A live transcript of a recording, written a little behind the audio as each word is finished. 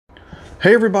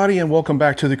Hey everybody, and welcome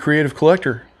back to The Creative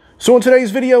Collector. So in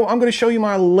today's video, I'm going to show you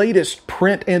my latest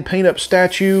print and paint up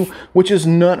statue, which is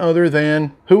none other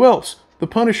than, who else? The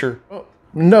Punisher. Oh,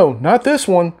 no, not this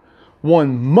one.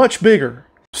 One much bigger.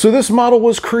 So this model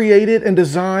was created and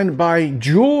designed by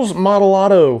Jules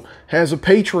Modelato. Has a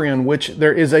Patreon, which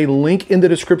there is a link in the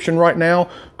description right now.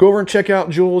 Go over and check out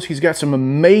Jules. He's got some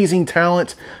amazing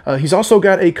talent. He's also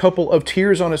got a couple of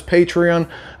tiers on his Patreon.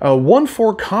 One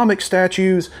for comic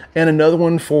statues and another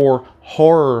one for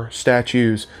horror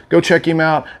statues. Go check him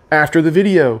out after the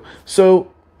video. So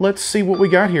let's see what we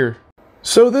got here.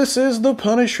 So this is the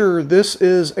Punisher. This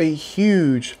is a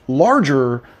huge,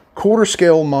 larger quarter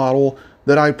scale model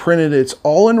that I printed. It's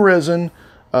all in resin.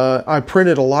 I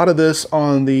printed a lot of this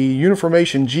on the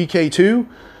Uniformation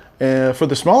GK2 for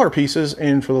the smaller pieces,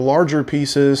 and for the larger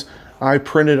pieces I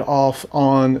printed off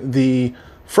on the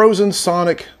Frozen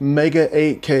Sonic Mega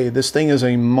 8K. This thing is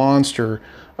a monster.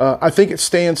 I think it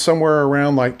stands somewhere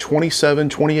around like 27,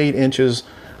 28 inches.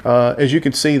 As you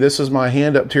can see, this is my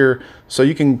hand up here, so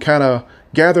you can kind of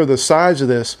gather the size of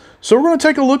this. So we're going to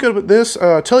take a look at this,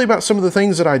 tell you about some of the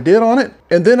things that I did on it,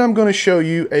 and then I'm going to show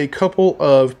you a couple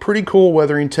of pretty cool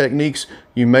weathering techniques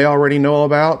you may already know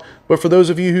about, but for those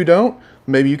of you who don't,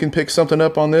 maybe you can pick something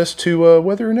up on this to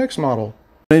weather your next model.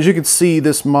 As you can see,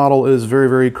 this model is very,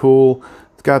 very cool.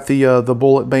 It's got the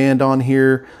bullet band on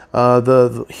here,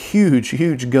 the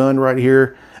huge gun right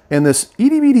here, and this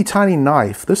itty bitty tiny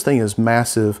knife. This thing is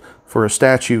massive for a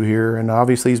statue here, and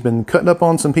obviously he's been cutting up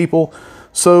on some people.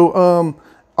 So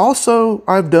also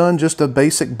I've done just a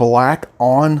basic black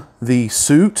on the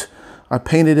suit. I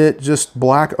painted it just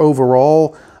black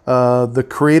overall.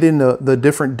 Creating the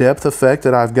different depth effect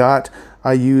that I've got,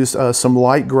 I used some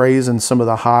light grays and some of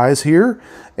the highs here.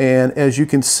 And as you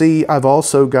can see, I've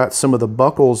also got some of the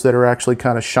buckles that are actually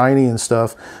kind of shiny and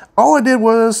stuff. All I did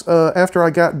was, after I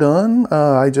got done,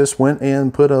 I just went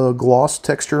and put a gloss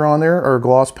texture on there, or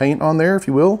gloss paint on there, if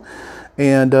you will.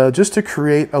 And just to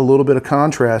create a little bit of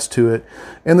contrast to it.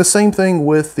 And the same thing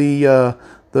with the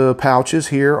pouches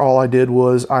here. All I did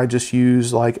was I just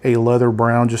used like a leather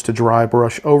brown just to dry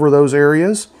brush over those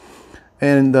areas.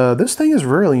 And this thing is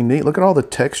really neat. Look at all the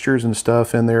textures and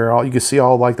stuff in there. You can see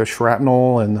all like the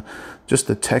shrapnel and just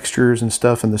the textures and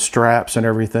stuff and the straps and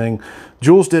everything.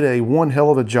 Jules did one hell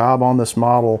of a job on this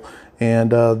model.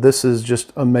 And this is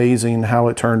just amazing how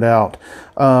it turned out.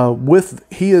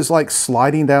 He is like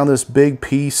sliding down this big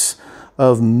piece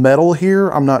of metal here.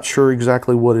 I'm not sure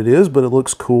exactly what it is, but it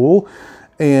looks cool.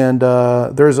 And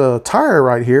there's a tire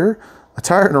right here, a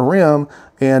tire and a rim.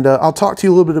 And I'll talk to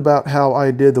you a little bit about how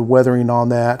I did the weathering on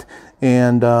that.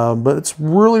 And but it's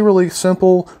really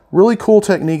simple, really cool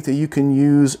technique that you can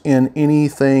use in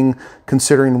anything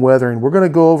considering weathering. We're going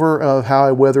to go over how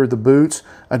I weathered the boots.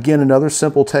 Again, another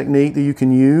simple technique that you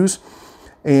can use.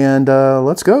 And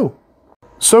let's go.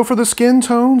 So for the skin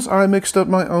tones, I mixed up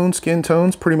my own skin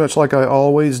tones pretty much like I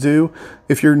always do.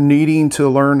 If you're needing to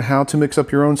learn how to mix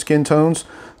up your own skin tones,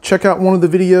 check out one of the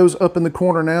videos up in the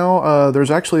corner now. There's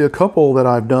actually a couple that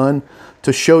I've done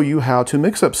to show you how to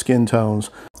mix up skin tones.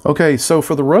 Okay, so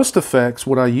for the rust effects,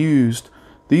 what I used,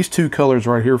 these two colors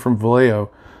right here from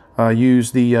Vallejo. I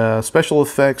used the Special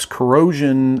Effects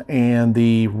Corrosion and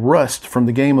the Rust from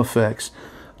the Game Effects.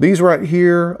 These right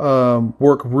here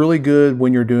work really good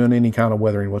when you're doing any kind of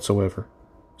weathering whatsoever.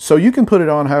 So you can put it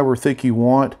on however thick you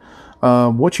want.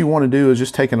 What you want to do is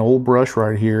just take an old brush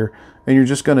right here, and you're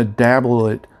just going to dabble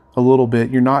it a little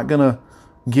bit. You're not going to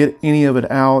get any of it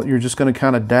out. You're just going to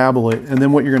kind of dabble it. And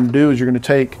then what you're going to do is you're going to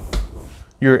take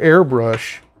your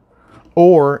airbrush,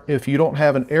 or if you don't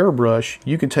have an airbrush,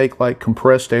 you can take like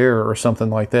compressed air or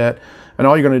something like that. And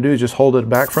all you're going to do is just hold it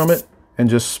back from it and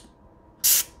just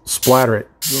splatter it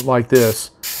like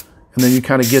this. And then you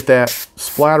kind of get that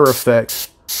splatter effect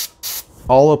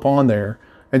all up on there.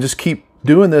 And just keep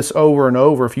doing this over and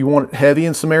over. If you want it heavy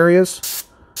in some areas,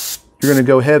 you're going to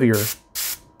go heavier.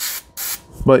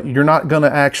 But you're not going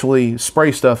to actually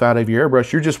spray stuff out of your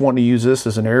airbrush. You're just wanting to use this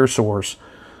as an air source.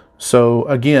 So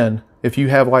again, if you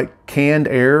have like canned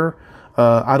air,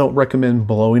 I don't recommend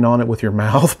blowing on it with your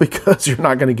mouth because you're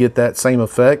not going to get that same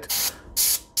effect.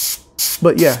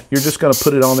 But yeah, you're just going to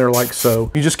put it on there like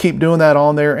so. You just keep doing that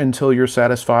on there until you're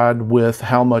satisfied with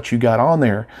how much you got on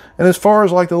there. And as far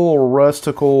as like the little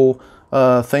rustical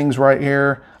things right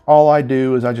here, all I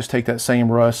do is I just take that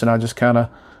same rust and I just kind of,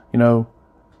 you know,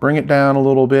 bring it down a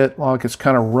little bit like it's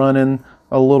kind of running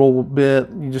a little bit.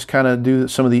 You just kind of do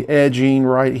some of the edging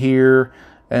right here.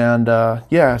 And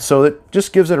yeah, so it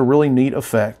just gives it a really neat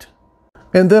effect.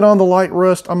 And then on the light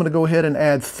rust, I'm going to go ahead and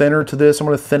add thinner to this. I'm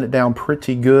going to thin it down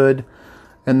pretty good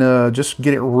and just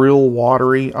get it real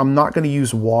watery. I'm not going to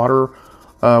use water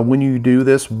when you do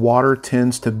this, water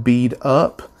tends to bead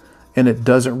up and it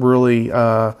doesn't really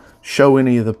show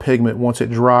any of the pigment. Once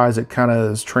it dries, it kind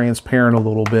of is transparent a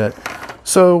little bit.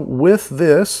 So with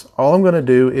this, all I'm going to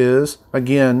do is,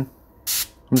 again,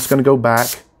 I'm just going to go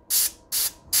back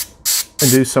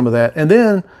and do some of that. And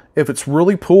then if it's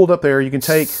really pooled up there, you can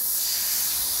take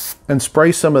and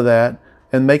spray some of that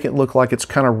and make it look like it's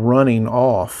kind of running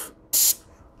off,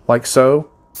 like so.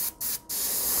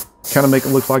 Kind of make it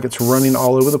look like it's running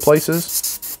all over the places.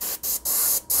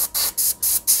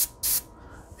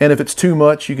 And if it's too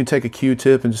much, you can take a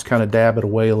Q-tip and just kind of dab it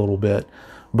away a little bit.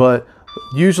 But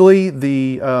usually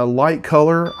the light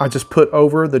color, I just put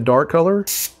over the dark color,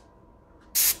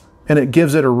 and it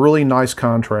gives it a really nice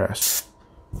contrast.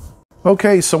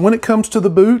 Okay, so when it comes to the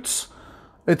boots,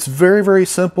 it's very, very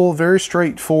simple, very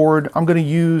straightforward. I'm going to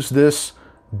use this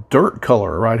dirt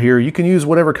color right here. You can use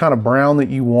whatever kind of brown that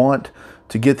you want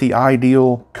to get the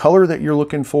ideal color that you're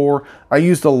looking for. I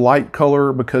used a light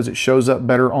color because it shows up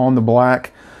better on the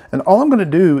black. And all I'm going to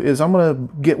do is I'm going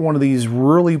to get one of these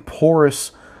really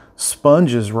porous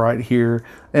sponges right here.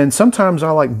 And sometimes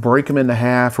I like break them into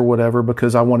half or whatever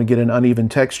because I want to get an uneven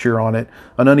texture on it,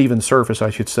 an uneven surface, I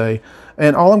should say.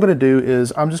 And all I'm going to do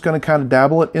is I'm just going to kind of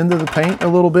dabble it into the paint a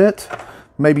little bit,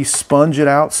 maybe sponge it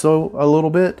out so a little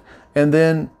bit, and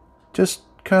then just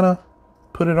kind of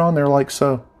put it on there like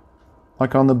so,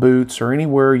 like on the boots or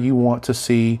anywhere you want to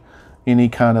see any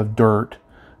kind of dirt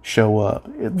show up.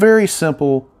 Very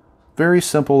simple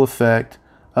effect,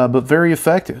 but very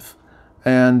effective.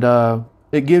 And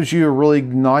it gives you a really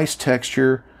nice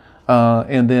texture.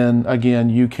 And then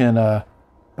again, you can add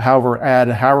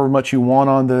however much you want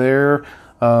onto there,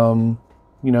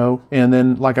 you know. And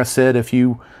then, like I said, if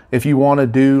you want to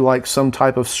do like some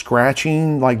type of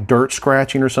scratching, like dirt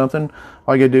scratching or something,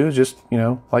 all you gotta do is just, you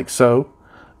know, like so.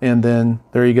 And then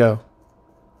there you go.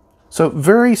 So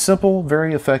very simple,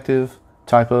 very effective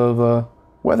type of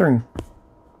weathering.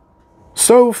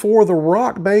 So for the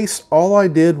rock base, all I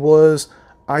did was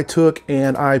I took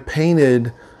and I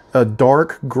painted a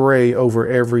dark gray over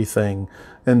everything.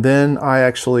 And then I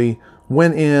actually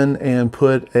went in and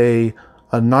put a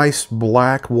nice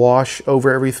black wash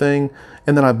over everything.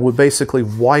 And then I basically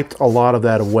wiped a lot of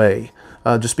that away.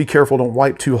 Just be careful, don't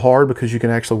wipe too hard because you can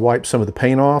actually wipe some of the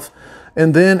paint off.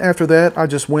 And then after that, I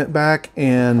just went back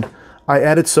and I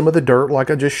added some of the dirt like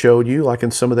I just showed you, like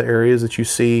in some of the areas that you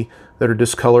see that are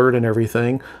discolored and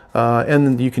everything.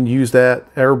 And you can use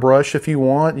that airbrush if you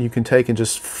want. You can take and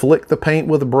just flick the paint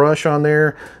with a brush on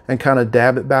there and kind of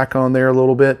dab it back on there a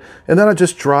little bit. And then I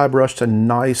just dry brushed a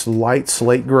nice light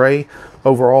slate gray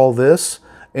over all this.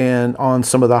 And on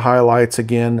some of the highlights,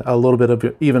 again, a little bit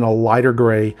of even a lighter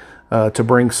gray to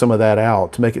bring some of that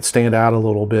out, to make it stand out a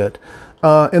little bit.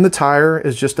 And the tire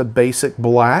is just a basic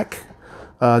black,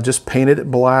 just painted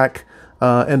it black.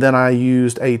 And then I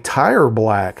used a tire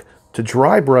black to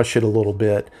dry brush it a little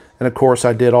bit. And of course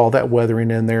I did all that weathering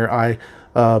in there. I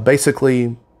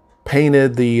basically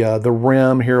painted the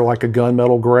rim here like a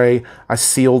gunmetal gray. I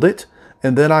sealed it,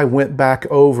 and then I went back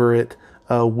over it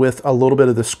with a little bit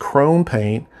of this chrome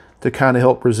paint to kind of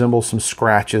help resemble some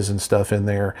scratches and stuff in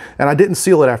there. And I didn't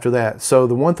seal it after that. So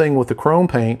the one thing with the chrome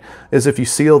paint is if you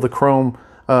seal the chrome,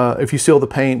 if you seal the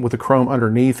paint with the chrome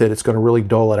underneath it, it's going to really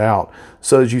dull it out.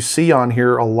 So as you see on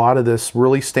here, a lot of this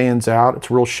really stands out. It's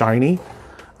real shiny.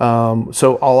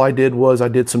 So all I did was I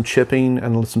did some chipping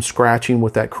and some scratching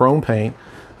with that chrome paint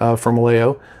from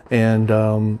Leo. And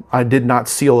I did not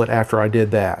seal it after I did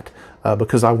that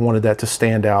because I wanted that to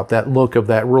stand out. That look of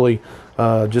that really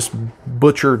just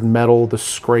butchered metal, the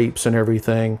scrapes and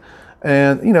everything.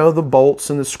 And, you know, the bolts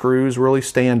and the screws really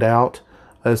stand out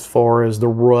as far as the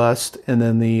rust, and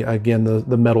then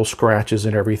the metal scratches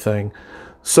and everything.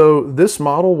 So this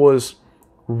model was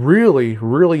really,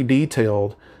 really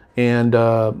detailed, and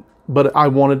but I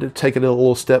wanted to take it a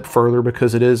little step further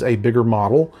because it is a bigger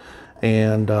model,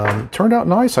 and it turned out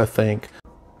nice, I think.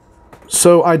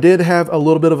 So I did have a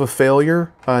little bit of a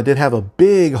failure. I did have a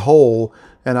big hole,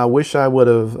 and I wish I would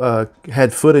have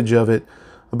had footage of it,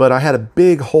 but I had a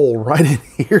big hole right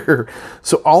in here.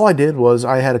 So all I did was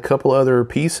I had a couple other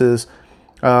pieces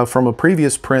from a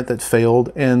previous print that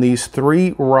failed, and these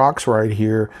 3 rocks right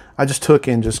here, I just took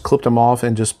and just clipped them off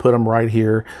and just put them right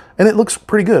here. And it looks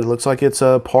pretty good. It looks like it's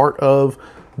a part of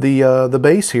the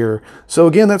base here. So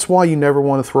again, that's why you never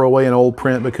want to throw away an old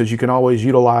print, because you can always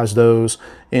utilize those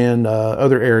in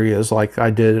other areas like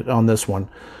I did on this one.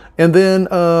 And then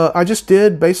I just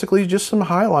did basically just some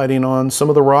highlighting on some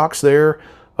of the rocks there.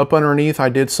 Up underneath, I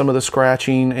did some of the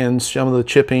scratching and some of the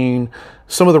chipping,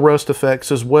 some of the rust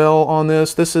effects as well on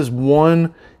this. This is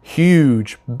one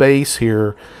huge base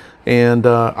here. And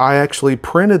I actually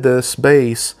printed this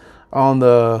base on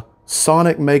the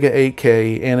Sonic Mega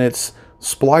 8K, and it's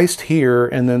spliced here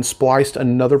and then spliced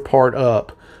another part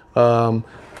up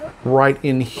right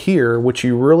in here, which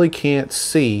you really can't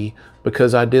see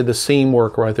because I did the seam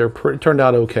work right there. It turned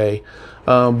out okay.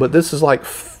 But this is like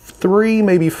 3,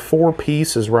 maybe 4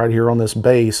 pieces right here on this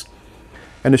base.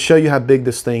 And to show you how big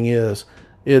this thing is,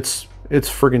 it's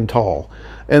friggin' tall.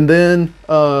 And then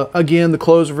again, the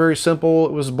clothes are very simple.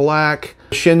 It was black.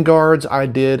 Shin guards I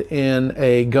did in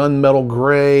a gunmetal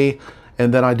gray,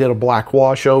 and then I did a black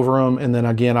wash over them, and then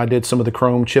again I did some of the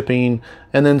chrome chipping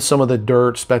and then some of the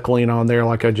dirt speckling on there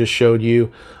like I just showed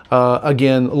you.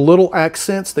 Again, little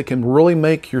accents that can really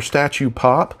make your statue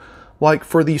pop. Like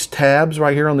for these tabs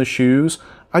right here on the shoes,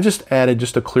 I just added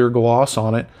just a clear gloss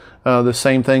on it. The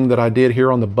same thing that I did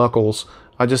here on the buckles.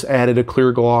 I just added a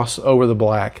clear gloss over the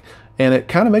black, and it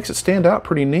kind of makes it stand out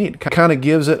pretty neat. Kind of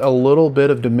gives it a little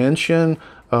bit of dimension,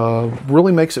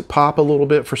 really makes it pop a little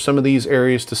bit for some of these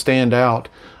areas to stand out.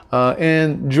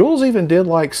 And Jules even did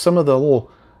like some of the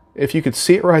little, if you could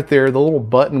see it right there, the little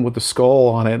button with the skull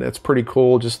on it. It's pretty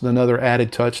cool, just another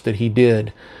added touch that he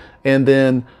did. And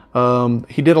then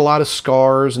he did a lot of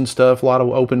scars and stuff, a lot of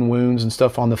open wounds and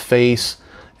stuff on the face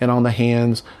and on the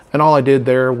hands. And all I did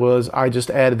there was I just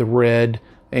added the red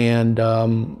and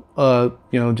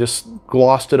you know, just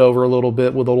glossed it over a little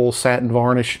bit with a little satin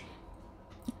varnish.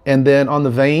 And then on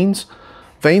the veins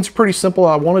pretty simple.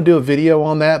 I want to do a video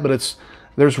on that, but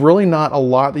there's really not a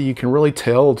lot that you can really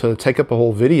tell to take up a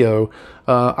whole video.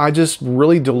 I just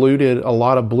really diluted a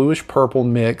lot of bluish purple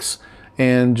mix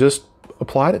and just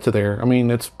applied it to there. I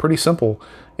mean, it's pretty simple.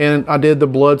 And I did the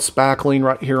blood spackling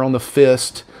right here on the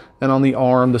fist and on the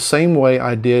arm the same way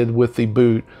I did with the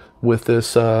boot with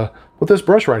this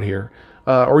brush right here.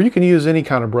 Or you can use any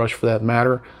kind of brush for that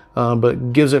matter,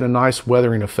 but gives it a nice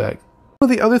weathering effect. One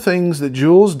of the other things that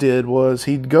Jules did was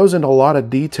he goes into a lot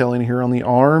of detailing here on the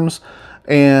arms,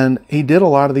 and he did a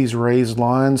lot of these raised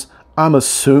lines. I'm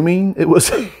assuming it was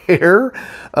hair.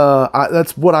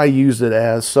 That's what I used it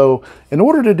as. So in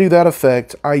order to do that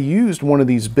effect, I used one of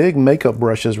these big makeup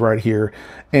brushes right here,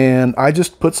 and I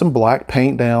just put some black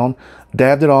paint down,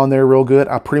 dabbed it on there real good.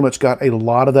 I pretty much got a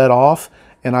lot of that off,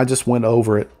 and I just went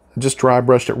over it. Just dry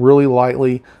brushed it really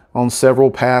lightly on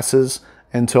several passes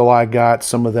until I got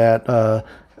some of that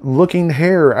looking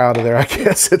hair out of there. I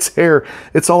guess it's hair.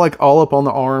 It's all like all up on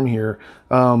the arm here,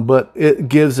 but it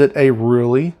gives it a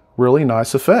really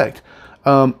nice effect.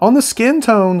 On the skin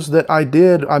tones that I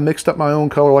did, I mixed up my own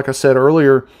color like I said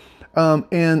earlier,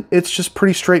 and it's just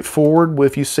pretty straightforward.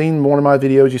 If you've seen one of my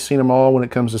videos, you've seen them all when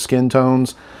it comes to skin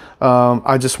tones.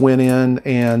 I just went in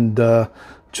and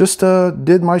just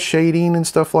did my shading and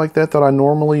stuff like that I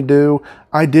normally do.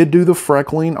 I did do the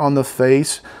freckling on the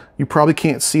face. You probably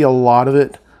can't see a lot of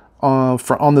it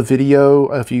on the video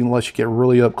unless you get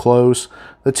really up close.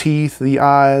 The teeth, the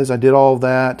eyes, I did all of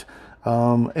that.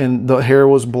 And the hair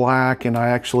was black, and I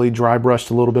actually dry brushed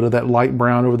a little bit of that light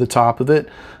brown over the top of it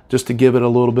just to give it a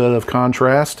little bit of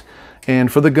contrast.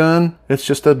 And for the gun, it's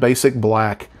just a basic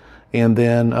black. And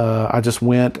then I just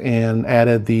went and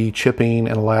added the chipping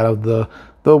and a lot of the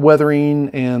weathering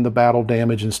and the battle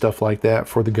damage and stuff like that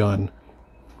for the gun.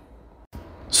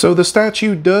 So the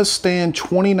statue does stand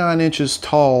 29 inches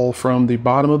tall from the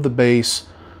bottom of the base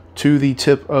to the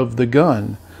tip of the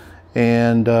gun.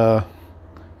 And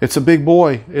it's a big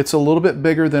boy. It's a little bit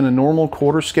bigger than a normal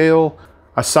quarter scale.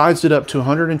 I sized it up to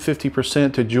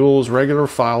 150% to Jules' regular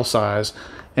file size,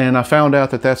 and I found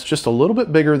out that that's just a little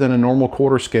bit bigger than a normal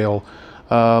quarter scale.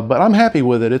 But I'm happy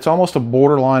with it. It's almost a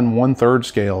borderline 1/3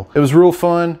 scale. It was real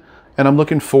fun, and I'm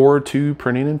looking forward to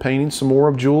printing and painting some more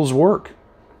of Jules' work.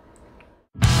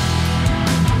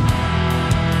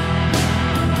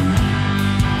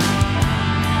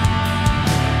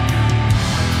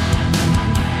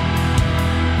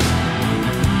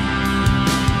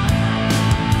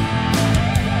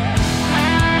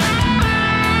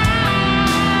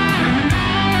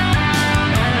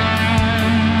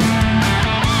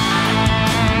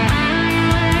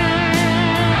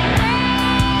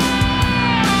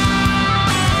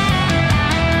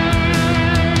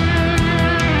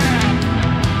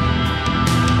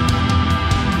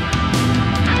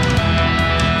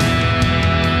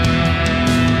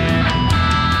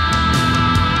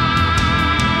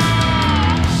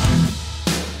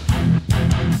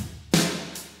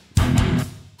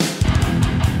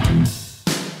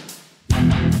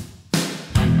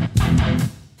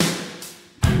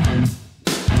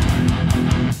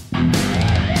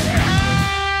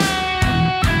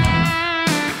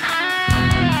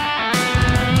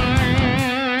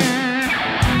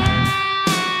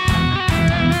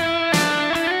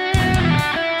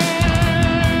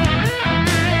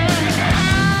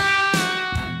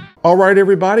 All right,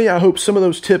 everybody, I hope some of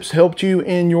those tips helped you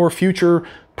in your future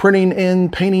printing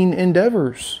and painting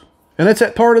endeavors. And that's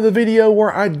that part of the video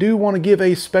where I do want to give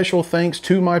a special thanks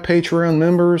to my Patreon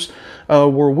members,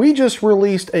 where we just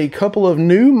released a couple of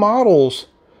new models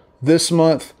this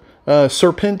month,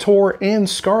 Serpentor and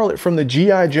Scarlet from the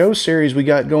G.I. Joe series we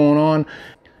got going on.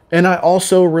 And I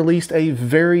also released a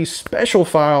very special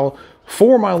file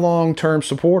for my long-term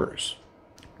supporters.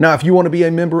 Now, if you want to be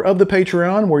a member of the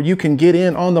Patreon where you can get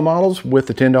in on the models with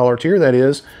the $10 tier, that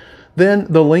is, then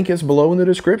the link is below in the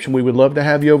description. We would love to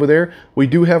have you over there. We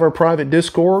do have our private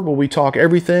Discord where we talk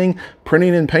everything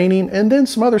printing and painting, and then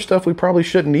some other stuff we probably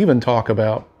shouldn't even talk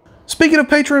about. Speaking of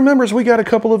Patreon members, we got a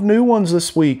couple of new ones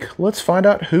this week. Let's find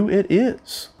out who it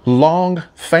is. Long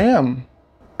Fam,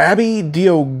 Abby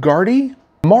Diogardi,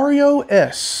 Mario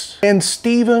S, and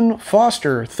Stephen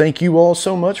Foster. Thank you all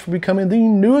so much for becoming the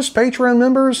newest Patreon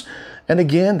members. And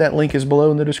again, that link is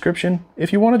below in the description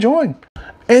if you want to join.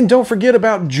 And don't forget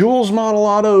about Jules Model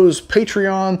Auto's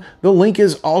Patreon. The link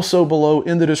is also below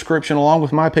in the description along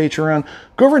with my Patreon.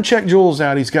 Go over and check Jules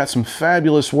out. He's got some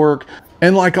fabulous work.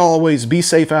 And like always, be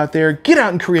safe out there. Get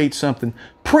out and create something.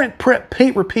 Print, prep,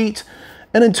 paint, repeat.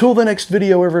 And until the next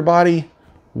video, everybody,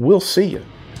 we'll see you.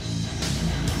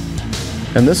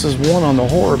 And this is one on the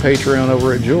horror Patreon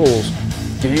over at Jules.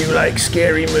 Do you like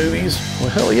scary movies? Well,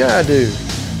 hell yeah, I do.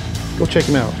 Go check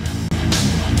him out.